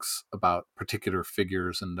one thinks about particular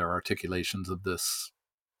figures and their articulations of this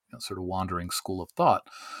sort of wandering school of thought.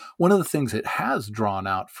 One of the things it has drawn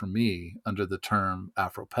out for me under the term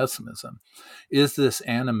Afro-pessimism is this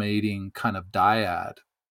animating kind of dyad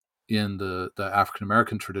in the African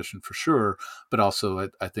American tradition for sure, but also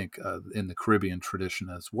I think in the Caribbean tradition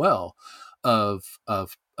as well, of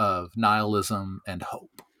nihilism and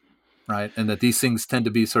hope, right? And that these things tend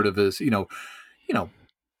to be sort of as you know,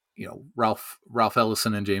 Ralph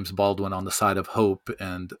Ellison and James Baldwin on the side of hope,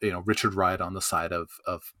 and Richard Wright on the side of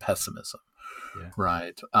pessimism, Yeah.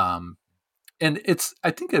 right? And it's,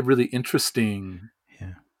 I think, a really interesting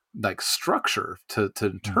Yeah. like structure to Mm-hmm.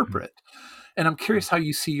 interpret. And I'm curious how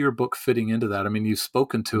you see your book fitting into that. I mean, you've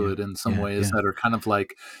spoken to Yeah. it in some Yeah. ways Yeah. that are kind of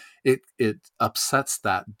like it upsets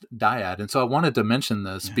that dyad. And so I wanted to mention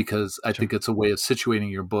this Yeah. because I Sure. think it's a way of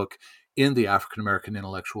situating your book in the African American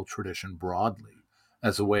intellectual tradition broadly,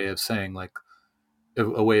 as a way of saying, like,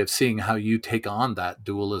 a way of seeing how you take on that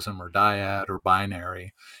dualism or dyad or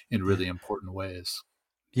binary in Yeah. really important ways.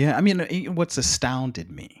 Yeah. I mean, what's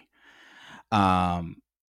astounded me um,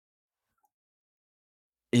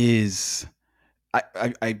 is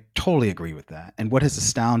I totally agree with that. And what has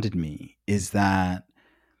astounded me is that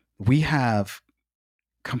we have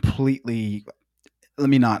completely, let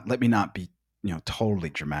me not be totally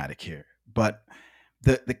dramatic here, but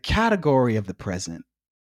the category of the present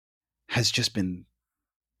has just been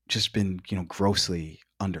grossly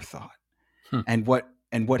underthought. Hmm. And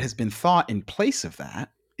what has been thought in place of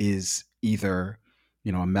that is either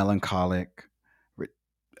a melancholic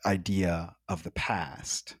idea of the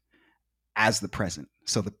past as the present.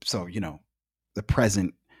 So the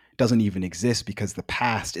present doesn't even exist because the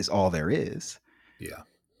past is all there is, Yeah.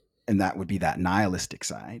 and that would be that nihilistic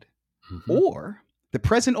side. Hmm. Or the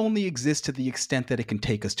present only exists to the extent that it can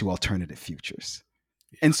take us to alternative futures.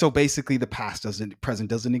 Yeah. And so basically the present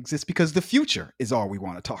doesn't exist because the future is all we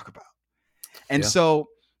want to talk about. And Yeah. so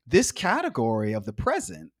this category of the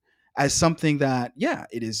present as something that, yeah,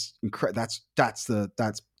 it is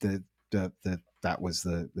that was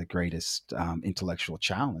the greatest intellectual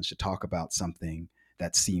challenge, to talk about something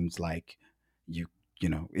that seems like you you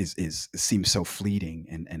know is seems so fleeting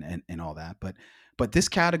and all that. But this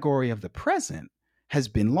category of the present has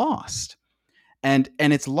been lost, and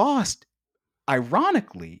it's lost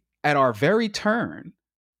ironically at our very turn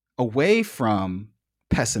away from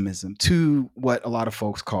pessimism to what a lot of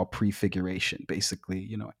folks call prefiguration,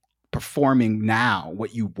 basically, performing now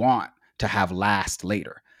what you want to have last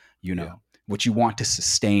later, Yeah. what you want to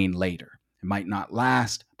sustain later. It might not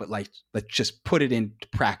last, but like, let's just put it into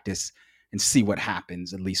practice and see what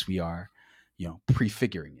happens. At least we are,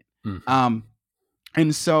 prefiguring it. Hmm.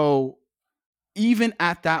 And so even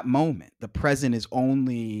at that moment, the present is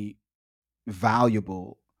only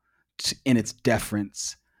valuable in its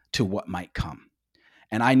deference to what might come.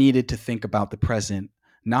 And I needed to think about the present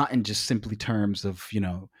not in just simply terms of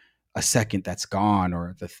a second that's gone,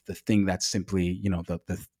 or the thing that's simply in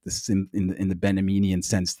the Benjaminian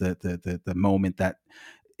sense, the moment that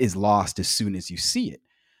is lost as soon as you see it,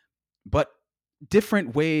 but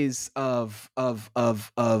different ways of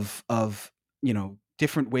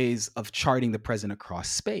different ways of charting the present across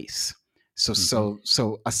space. So Hmm. so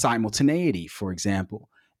so a simultaneity, for example,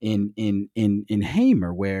 in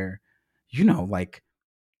Hamer, where like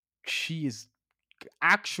she is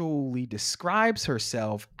actually describes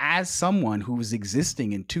herself as someone who is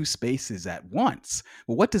existing in two spaces at once.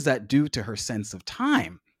 Well, what does that do to her sense of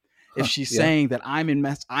time? If Huh. she's Yeah. saying that I'm in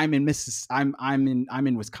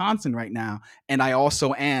Wisconsin right now, and I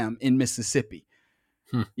also am in Mississippi,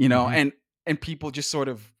 Hmm. you know, Hmm. and people just sort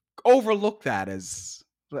of overlook that as,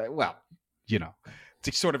 well, you know,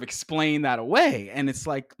 to sort of explain that away. And it's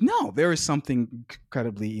like, no, there is something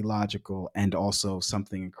incredibly illogical and also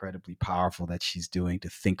something incredibly powerful that she's doing, to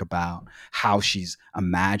think about how she's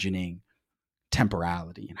imagining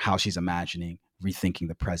temporality and how she's imagining rethinking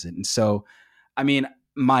the present. And so, I mean,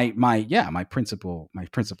 my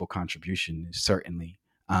principal contribution is certainly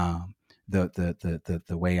the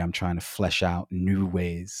way I'm trying to flesh out new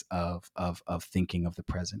ways of thinking of the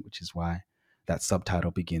present, which is why that subtitle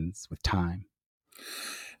begins with time.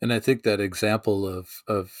 And I think that example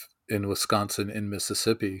of in Wisconsin, in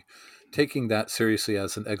Mississippi, taking that seriously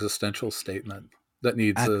as an existential statement that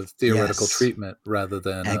needs a theoretical Yes, treatment rather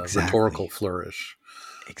than a rhetorical exactly, flourish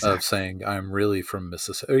of exactly, saying I'm really from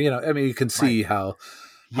Mississippi. Or, I mean, you can right, see how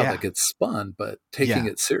that yeah, gets spun, but taking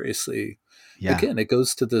yeah, it seriously, yeah, again, it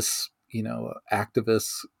goes to this,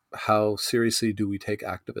 activists. How seriously do we take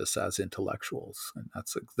activists as intellectuals? And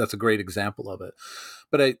that's a great example of it.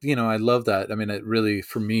 But I love that. I mean, it really,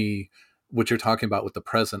 for me, what you're talking about with the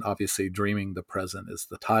present, obviously dreaming the present is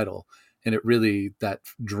the title. And it really, that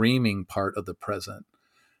dreaming part of the present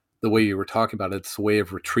the way you were talking about it, it's a way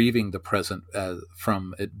of retrieving the present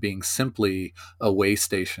from it being simply a way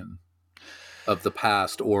station of the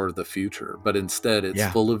past or the future, but instead it's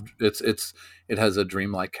Yeah. full of it has a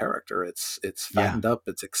dreamlike character. It's Yeah. fattened up,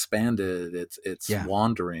 it's expanded, it's Yeah.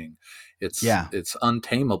 wandering, Yeah. it's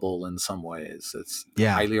untamable in some ways, it's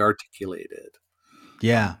Yeah. highly articulated.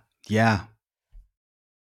 Yeah. um, Yeah.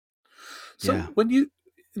 so Yeah. when you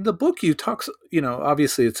in the book you talk,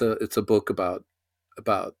 obviously it's a book about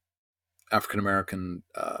African American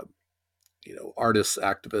artists,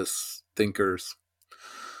 activists, thinkers,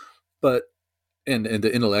 but and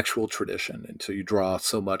the intellectual tradition. And so you draw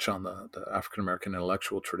so much on the African American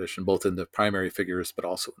intellectual tradition, both in the primary figures, but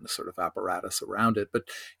also in the sort of apparatus around it. But,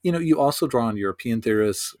 you also draw on European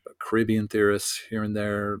theorists, Caribbean theorists here and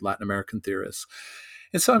there, Latin American theorists.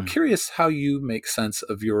 And so I'm Mm. curious how you make sense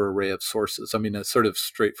of your array of sources. I mean, a sort of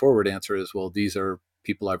straightforward answer is, well, these are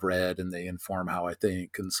people I've read and they inform how I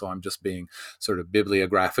think. And so I'm just being sort of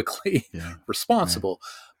bibliographically Yeah. Right. responsible.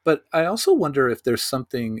 But I also wonder if there's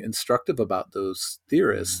something instructive about those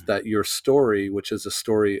theorists, Mm. that your story, which is a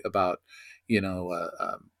story about,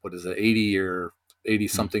 what is it, 80 Mm.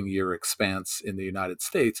 something year expanse in the United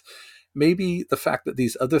States, maybe the fact that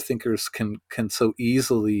these other thinkers can so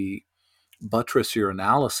easily buttress your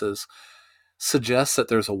analysis suggests that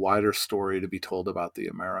there's a wider story to be told about the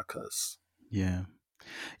Americas. Yeah.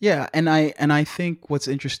 Yeah. And I think what's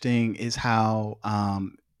interesting is how,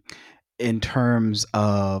 in terms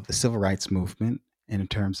of the civil rights movement and in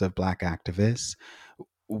terms of Black activists,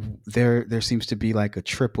 there seems to be like a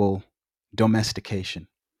triple domestication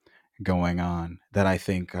going on that I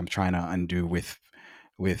think I'm trying to undo with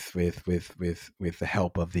the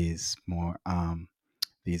help of these more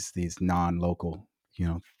these non-local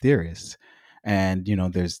theorists. And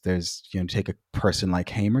there's take a person like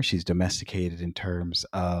Hamer. She's domesticated in terms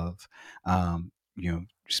of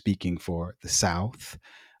speaking for the South,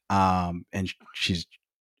 and she's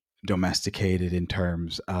domesticated in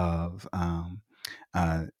terms of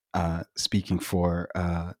uh, speaking for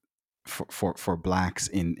blacks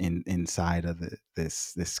in inside of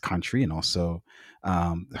this country, and also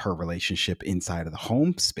her relationship inside of the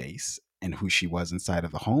home space and who she was inside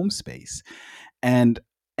of the home space, and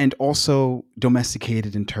also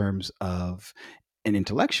domesticated in terms of an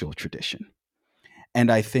intellectual tradition.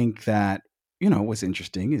 And I think that what's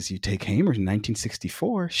interesting is you take Hamer in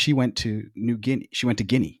 1964. She went to New Guinea. She went to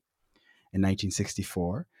Guinea in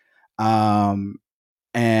 1964, um,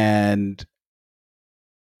 and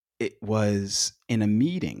it was in a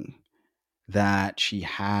meeting that she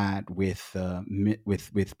had with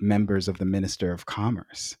members of the Minister of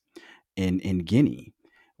Commerce in Guinea,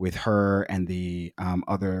 with her and the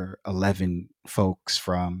other 11 folks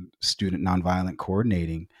from Student Nonviolent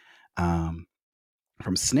Coordinating, um,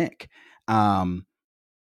 from SNCC, um,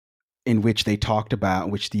 in which they talked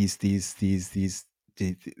about, which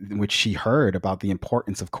in which she heard about the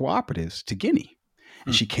importance of cooperatives to Guinea.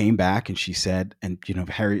 And Hmm. she came back and she said, and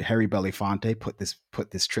Harry Belafonte put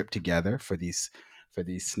this trip together for these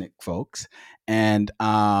SNCC folks, and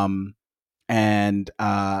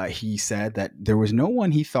he said that there was no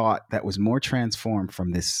one he thought that was more transformed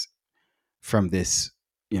from this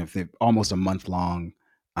almost a month long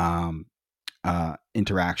um,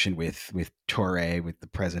 interaction with Toure, with the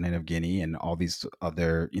president of Guinea, and all these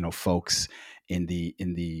other folks in the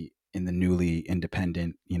newly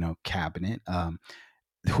independent cabinet,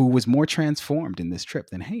 who was more transformed in this trip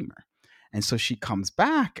than Hamer. And so she comes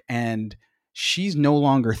back and she's no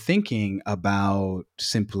longer thinking about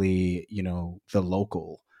simply, the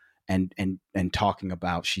local, and talking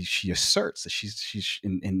about, she asserts that she's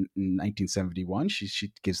in 1971,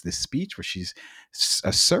 she gives this speech where she's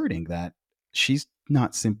asserting that she's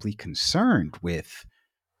not simply concerned with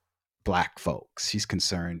Black folks. She's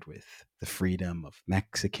concerned with the freedom of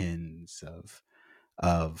Mexicans,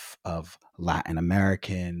 of Latin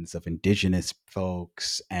Americans, of indigenous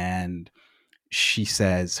folks. And she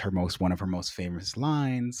says one of her most famous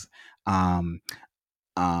lines, um,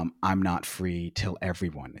 I'm not free till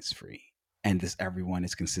everyone is free. And this everyone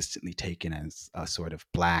is consistently taken as a sort of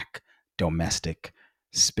Black domestic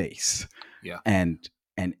space. Yeah. And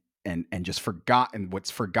and and just forgotten.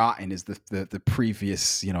 What's forgotten is the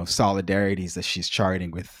previous solidarities that she's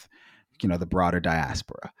charting with the broader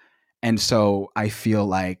diaspora. And so I feel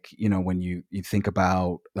like when you think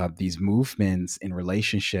about these movements in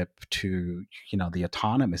relationship to the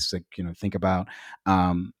autonomous, like, think about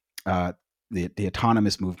um, the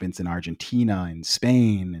autonomous movements in Argentina and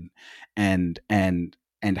Spain,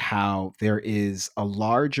 and how there is a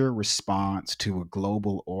larger response to a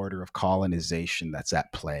global order of colonization that's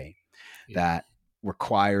at play, Yeah. that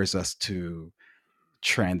requires us to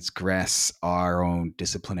transgress our own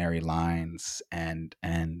disciplinary lines and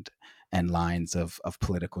lines of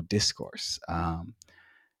political discourse,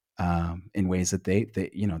 in ways that they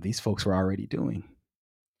these folks were already doing.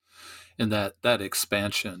 And that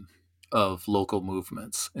expansion of local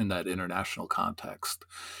movements in that international context,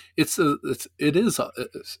 it's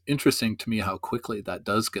interesting to me how quickly that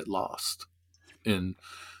does get lost in,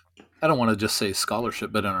 I don't want to just say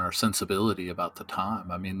scholarship, but in our sensibility about the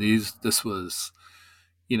time. I mean, this was,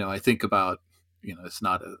 I think about, it's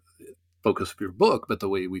not a focus of your book, but the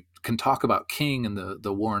way we can talk about King and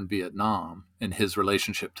the war in Vietnam and his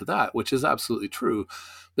relationship to that, which is absolutely true.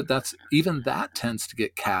 But that tends to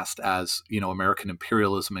get cast as, American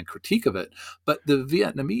imperialism and critique of it. But the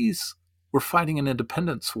Vietnamese were fighting an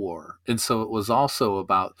independence war. And so it was also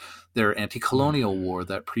about their anti-colonial war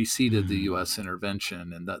that preceded the U.S.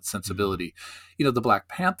 intervention and that sensibility. The Black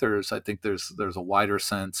Panthers, I think there's a wider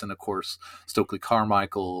sense. And of course, Stokely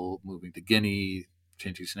Carmichael moving to Guinea,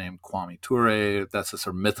 changing his name, Kwame Ture, that's a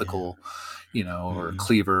sort of mythical, or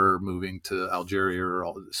Cleaver moving to Algeria,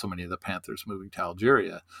 or so many of the Panthers moving to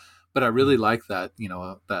Algeria. But I really like that,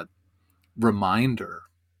 that reminder,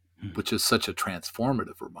 which is such a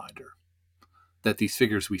transformative reminder, that these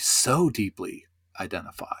figures we so deeply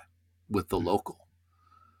identify with the local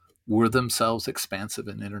were themselves expansive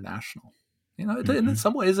and international. In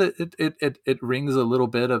some ways, it rings a little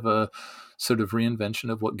bit of a sort of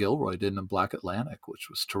reinvention of what Gilroy did in Black Atlantic, which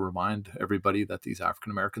was to remind everybody that these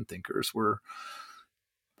African American thinkers were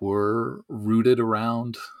rooted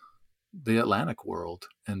around the Atlantic world,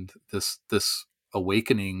 and this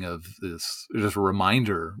awakening of this, just a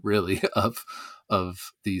reminder, really,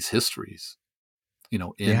 of these histories.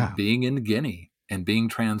 Being in Guinea and being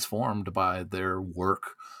transformed by their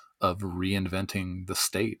work of reinventing the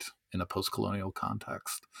state in a post-colonial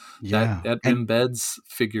context. Yeah. That embeds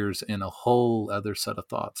figures in a whole other set of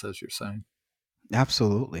thoughts, as you're saying.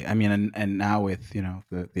 Absolutely. I mean, and now with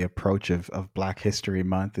the approach of Black History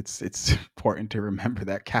Month, it's important to remember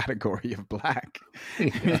that category of Black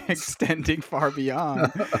Yes. extending far beyond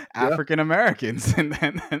Yeah. African Americans,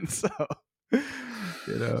 and so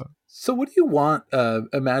So, what do you want?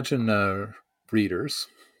 Imagine readers,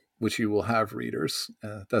 which you will have readers.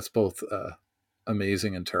 That's both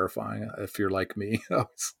amazing and terrifying. If you're like me, I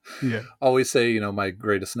Yeah. always say, my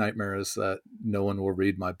greatest nightmare is that no one will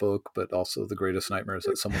read my book, but also the greatest nightmare is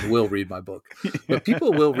that someone will read my book. But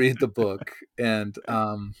people will read the book, and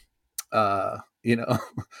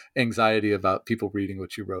anxiety about people reading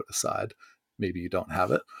what you wrote aside. Maybe you don't have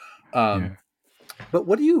it. Yeah. But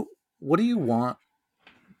what do you want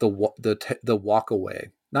the walk away,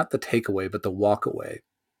 not the takeaway, but the walk away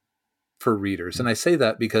for readers? And I say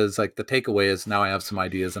that because, like, the takeaway is now I have some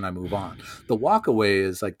ideas and I move on. The walk away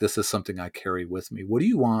is like, this is something I carry with me. What do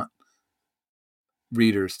you want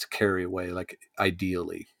readers to carry away, like,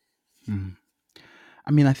 ideally?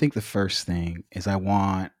 I mean, I think the first thing is I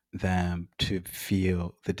want them to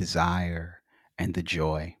feel the desire and the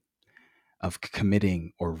joy of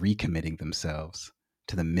committing or recommitting themselves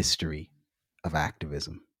to the mystery of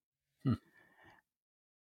activism.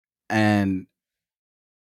 And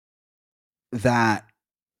that,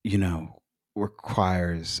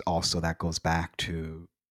 requires also, that goes back to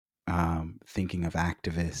thinking of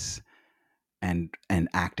activists and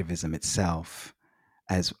activism itself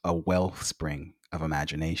as a wellspring of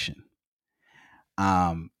imagination.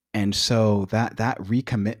 And so that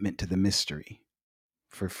recommitment to the mystery,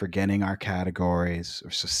 for forgetting our categories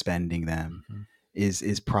or suspending them,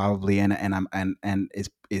 is probably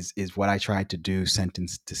is what I tried to do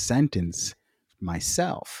sentence to sentence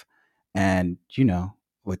myself. And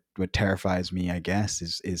what terrifies me, I guess,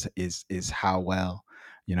 is how well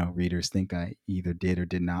readers think I either did or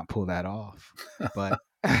did not pull that off. But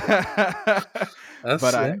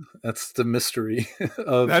That's the mystery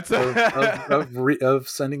of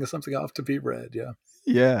sending something off to be read. Yeah.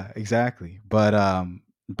 Yeah, exactly. But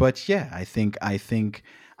yeah, I think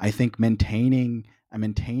maintaining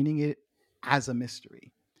it as a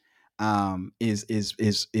mystery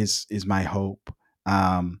is my hope,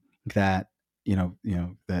 that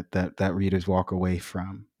that readers walk away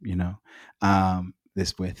from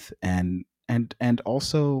this with. And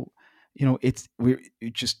also, it's we're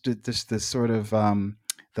just this sort of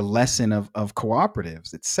the lesson of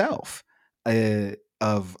cooperatives itself, of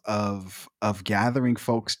gathering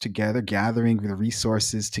folks together, gathering the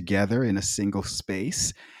resources together in a single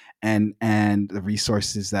space, and the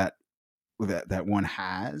resources that one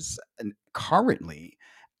has currently,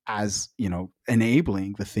 as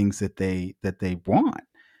enabling the things that they want.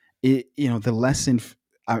 The lesson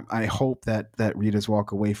I hope that readers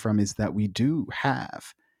walk away from is that we do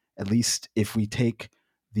have at least if we take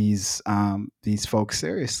these folks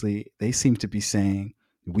seriously, they seem to be saying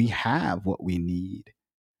we have what we need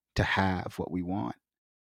to have what we want,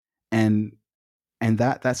 and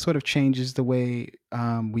that sort of changes the way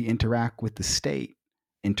we interact with the state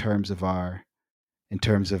in terms of our in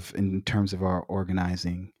terms of our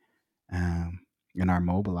organizing and our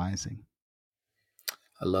mobilizing.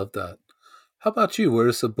 I love that. How about you? Where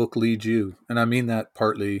does the book lead you? And I mean that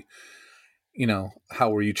partly, how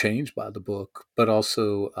were you changed by the book, but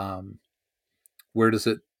also where does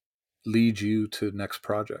it lead you to next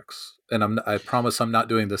projects? And I promise I'm not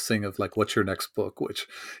doing this thing of like, what's your next book, which,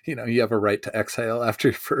 you have a right to exhale after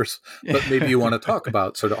your first, but maybe you want to talk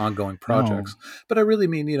about sort of ongoing No, projects. But I really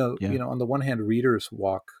mean, yeah. on the one hand, readers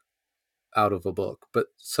walk out of a book, but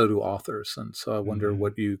so do authors. And so I wonder Hmm.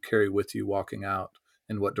 what you carry with you walking out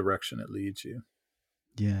and what direction it leads you.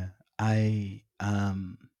 Yeah.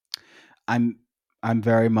 I'm I'm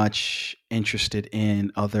very much interested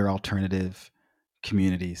in other alternative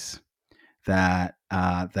communities that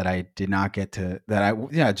I did not get to, that I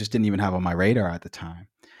yeah just didn't even have on my radar at the time.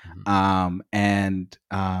 Mhm. And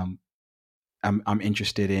I'm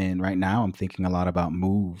interested in, right now I'm thinking a lot about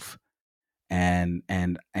Move, and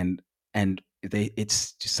they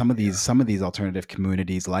it's just Yeah. some of these alternative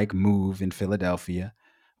communities like Move in Philadelphia,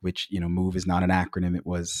 which, Move is not an acronym, it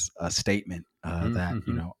was a statement, that,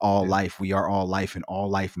 Mm-hmm. all Yeah. life, we are all life, and all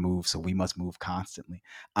life moves, so we must move constantly.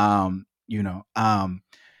 um you know um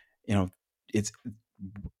you know it's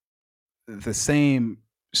the same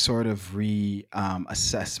sort of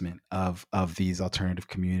assessment of these alternative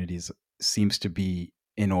communities seems to be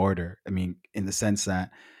in order. I mean, in the sense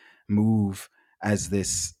that Move as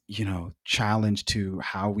this, challenge to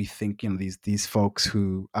how we think, these folks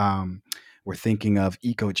who were thinking of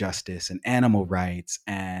eco justice and animal rights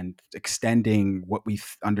and extending what we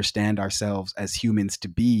understand ourselves as humans to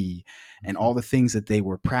be, and Mm-hmm. all the things that they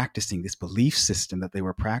were practicing, this belief system that they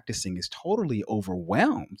were practicing, is totally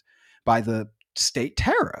overwhelmed by the state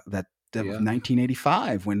terror that of Yeah.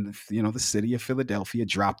 1985, when, the city of Philadelphia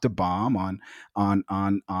dropped a bomb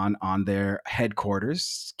on their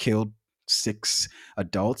headquarters, killed 6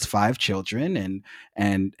 adults, 5 children,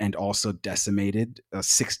 and also decimated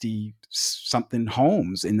 60 something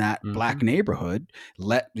homes in that Mm-hmm. black neighborhood.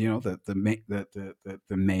 Let the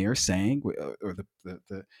mayor saying, or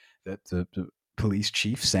the police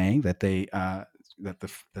chief saying that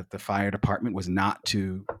the fire department was not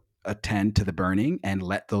to attend to the burning and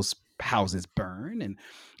let those houses burn,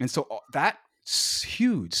 and so that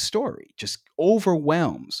huge story just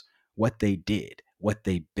overwhelms what they did, what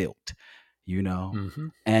they built, you know Mm-hmm.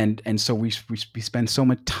 and so we spend so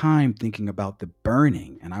much time thinking about the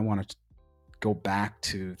burning, and I want to go back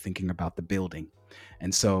to thinking about the building.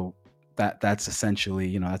 And so that's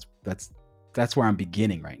essentially, that's where I'm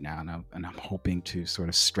beginning right now, and I'm hoping to sort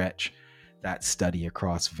of stretch that study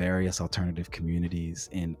across various alternative communities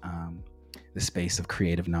in the space of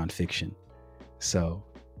creative nonfiction. So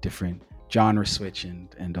different genre switch,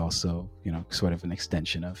 and also, sort of an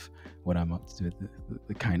extension of what I'm up to,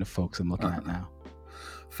 the kind of folks I'm looking at Uh-huh. now.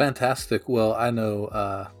 Fantastic. Well, I know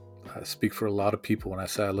I speak for a lot of people when I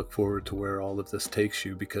say I look forward to where all of this takes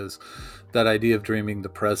you, because that idea of dreaming the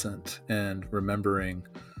present and remembering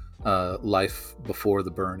life before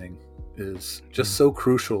the burning is just Yeah. so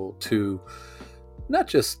crucial to not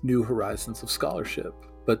just new horizons of scholarship,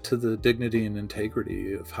 but to the dignity and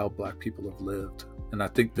integrity of how Black people have lived. And I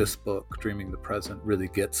think Mm. this book, Dreaming the Present, really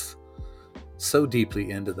gets so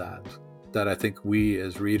deeply into that I think we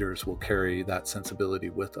as readers will carry that sensibility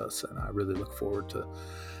with us. And I really look forward to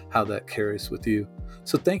how that carries with you.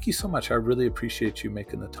 So thank you so much. I really appreciate you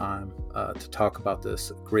making the time to talk about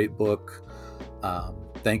this great book.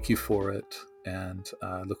 Thank you for it. And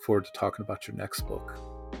I look forward to talking about your next book.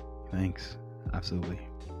 Thanks. Absolutely.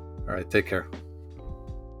 All right. Take care.